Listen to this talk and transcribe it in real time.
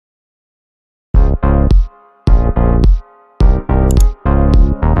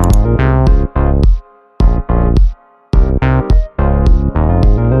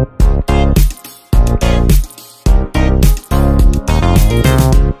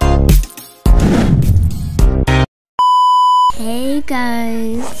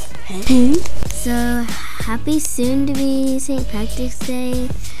Okay. So, happy soon to be St. Patrick's Day.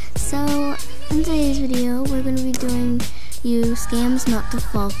 So, in today's video, we're going to be doing scams not to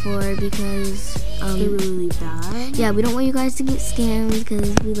fall for because They're really bad. yeah, we don't want you guys to get scammed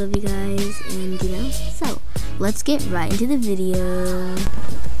because we love you guys, and so let's get right into the video.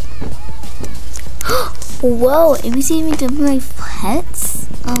 Whoa, ABC even did my pets.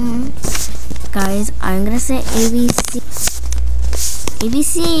 Guys, I'm gonna say ABC.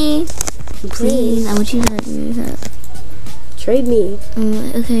 ABC, please, I want you to do that. Trade me.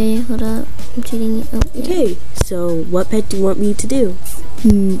 Okay, hold up. I'm treating you. Oh, yeah. Okay, so what pet do you want me to do?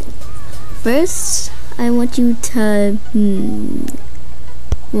 First, I want you to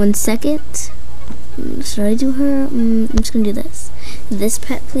 1 second. Should I do her? I'm just gonna do this. This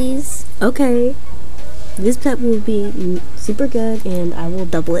pet, please. Okay. This pet will be super good, and I will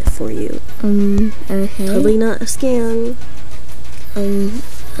double it for you. Okay. Totally not a scam.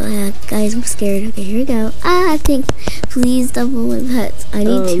 Yeah, guys, I'm scared. Okay, here we go. I think, please double my pets. I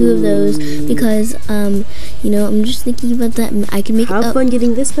need 2 of those because, I'm just thinking about that. I can make it up. Have fun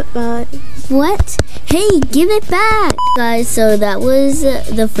getting this pet back. What? Hey, give it back! Guys, so that was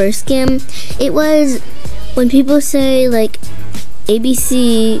the first scam. It was when people say, like,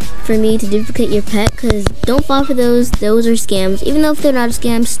 ABC for me to duplicate your pet, because don't fall for those. Those are scams. Even though if they're not a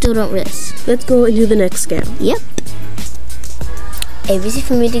scam, still don't risk. Let's go and do the next scam. Yep. ABC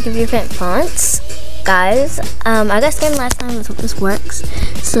for me to give your pet fonts. Guys, I got scammed last time. Let's hope this works.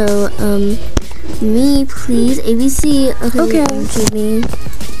 So, me, please. ABC. Okay. Choose me.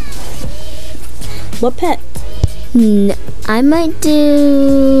 What pet? I might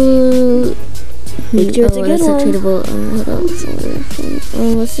do... Make sure it's a good one. Treatable. Hold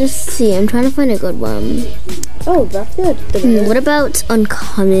on. Let's just see. I'm trying to find a good one. Oh, that's good. What about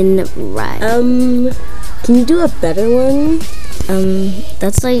uncommon ride? Can you do a better one?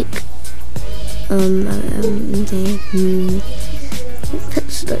 That's like, okay.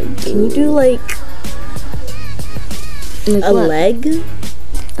 Can you do like a leg?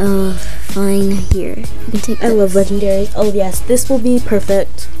 Fine. Here, you can take this. I love legendaries. Oh yes, this will be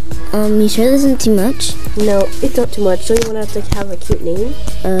perfect. You sure this isn't too much? No, it's not too much. Don't you want to have a cute name?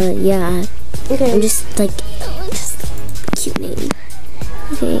 Yeah. Okay. I'm just like, just a cute name.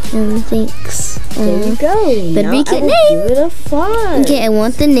 Okay, thanks. There you go. Better now be a cute name. Give it a fun. Okay, I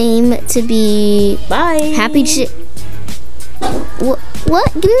want the name to be Bye. Happy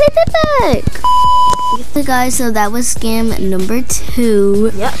What? Give me my pet back. So guys, so that was scam number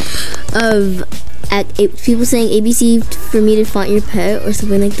 2. Yep. Of people saying ABC for me to font your pet or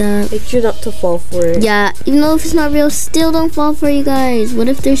something like that. Make sure not to fall for it. Yeah, even though if it's not real, still don't fall for you guys. What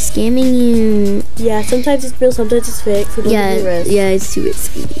if they're scamming you? Yeah, sometimes it's real, sometimes it's fake. So don't take risk. Yeah, it's too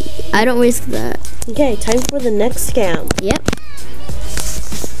risky. I don't risk that. Okay, time for the next scam. Yep.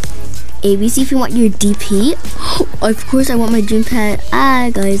 ABC if you want your DP. Of course I want my dream pet.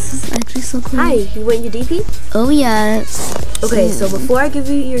 Guys, this is actually so cool. Hi, you want your DP? Oh yeah. Okay, so before I give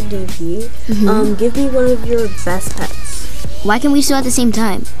you your DP, give me one of your best pets. Why can't we do it at the same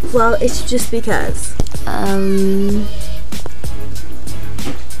time? Well, it's just because.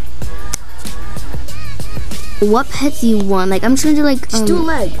 What pet do you want? Like, I'm just gonna do like Just do a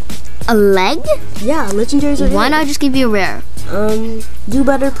leg. A leg? Yeah, legendaries are Why not just give you a rare? Do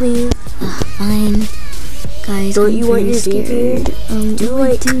better, please. Fine. Guys, don't you want your DP? Do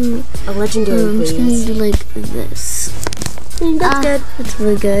like a legendary, I'm just gonna do like this. That's good. That's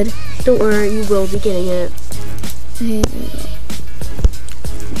really good. Don't worry, you will be getting it. Okay,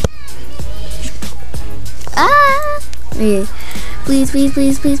 there you go. Okay.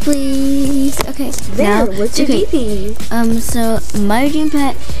 Please. Okay. There, what's your DP? So my dream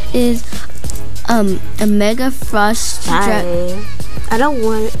pet is a Mega Frost. Bye. I don't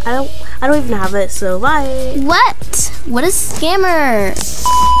even have it, so bye. What? What a scammer!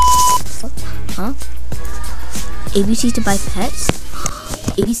 Huh? ABC to buy pets?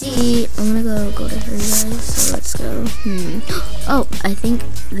 ABC, I'm gonna go to her, guys, so let's go. Oh, I think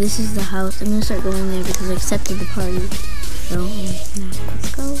this is the house. I'm gonna start going there because I accepted the party. So,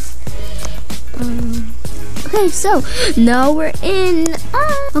 let's go. Okay, so, now we're in.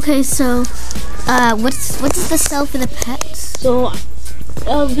 Okay, so, what's the sell for the pets? So,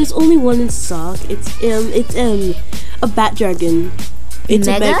 there's only one in stock. It's a bat dragon. It's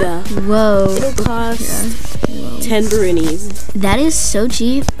a mega. Whoa. It'll cost 10 Barinis. That is so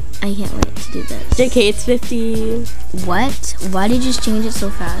cheap. I can't wait to do this. JK, it's 50. What? Why did you just change it so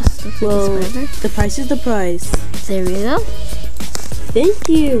fast? Well, the price is the price. There we go. Thank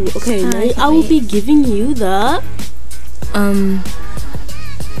you. Okay, now I will be giving you the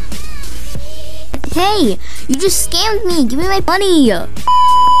Hey, you just scammed me. Give me my money.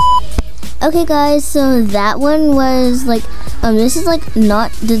 Okay guys, so that one was like, this is like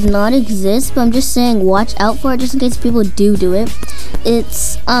did not exist, but I'm just saying watch out for it just in case people do it.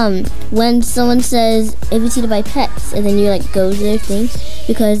 It's when someone says ABC to buy pets and then you like go to their thing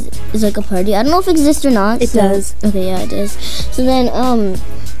because it's like a party. I don't know if it exists or not. It does. Okay, yeah, it does. So then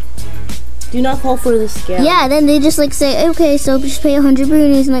do not fall for the scam. yeah, then they just like say, okay, so just pay 100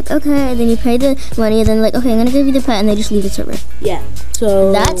 boonies, and like, okay, and then you pay the money, and then like, okay, I'm gonna give you the pet, and they just leave the server. Yeah.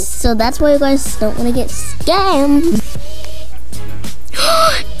 So that's why you guys don't want to get scammed.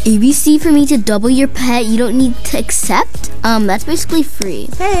 ABC for me to double your pet, you don't need to accept. That's basically free.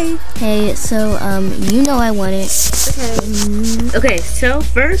 Hey, so you know I want it. Okay, so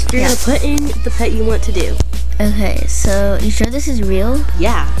first you're gonna put in the pet you want to do. Okay, so you sure this is real?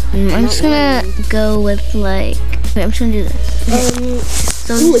 Yeah. I'm just gonna go with like. Wait, I'm just gonna do this. Okay.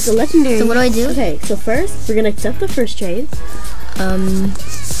 So it's a legendary. So what do I do? Okay, so first we're gonna accept the first trade.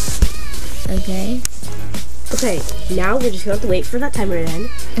 Okay. Okay, now we're just gonna have to wait for that timer to end.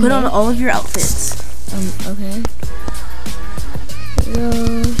 Put on all of your outfits. Okay. There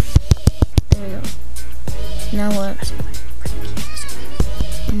we go. Now what?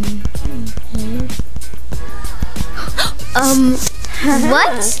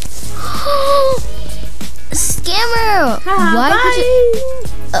 What? Scammer! Why would you?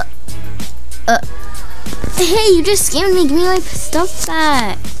 Hey, you just scammed me. Give me my stuff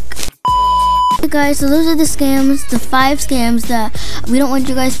back. Okay, guys, so those are the scams, the 5 scams that we don't want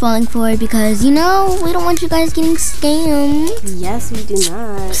you guys falling for because, you know, we don't want you guys getting scammed. Yes, we do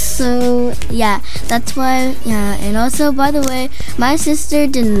not. So, yeah, that's why, yeah. And also, by the way, my sister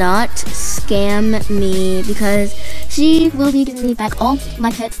did not scam me because she will be giving me back all my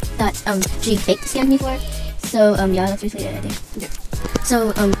pets that she fake scammed me for. So, yeah, that's basically it, I think. Yeah. So,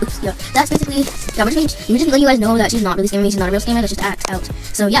 oops, yeah, that's basically that much change. We just let you guys know that she's not really scamming me, she's not a real scammer, that's just act out.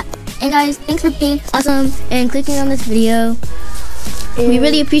 So, yeah. And guys, thanks for being awesome and clicking on this video. And we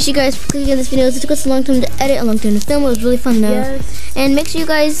really appreciate you guys for clicking on this video. It took us a long time to edit, a long time to film. It was really fun though. Yes. And make sure you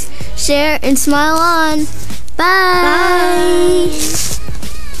guys share and smile on. Bye. Bye.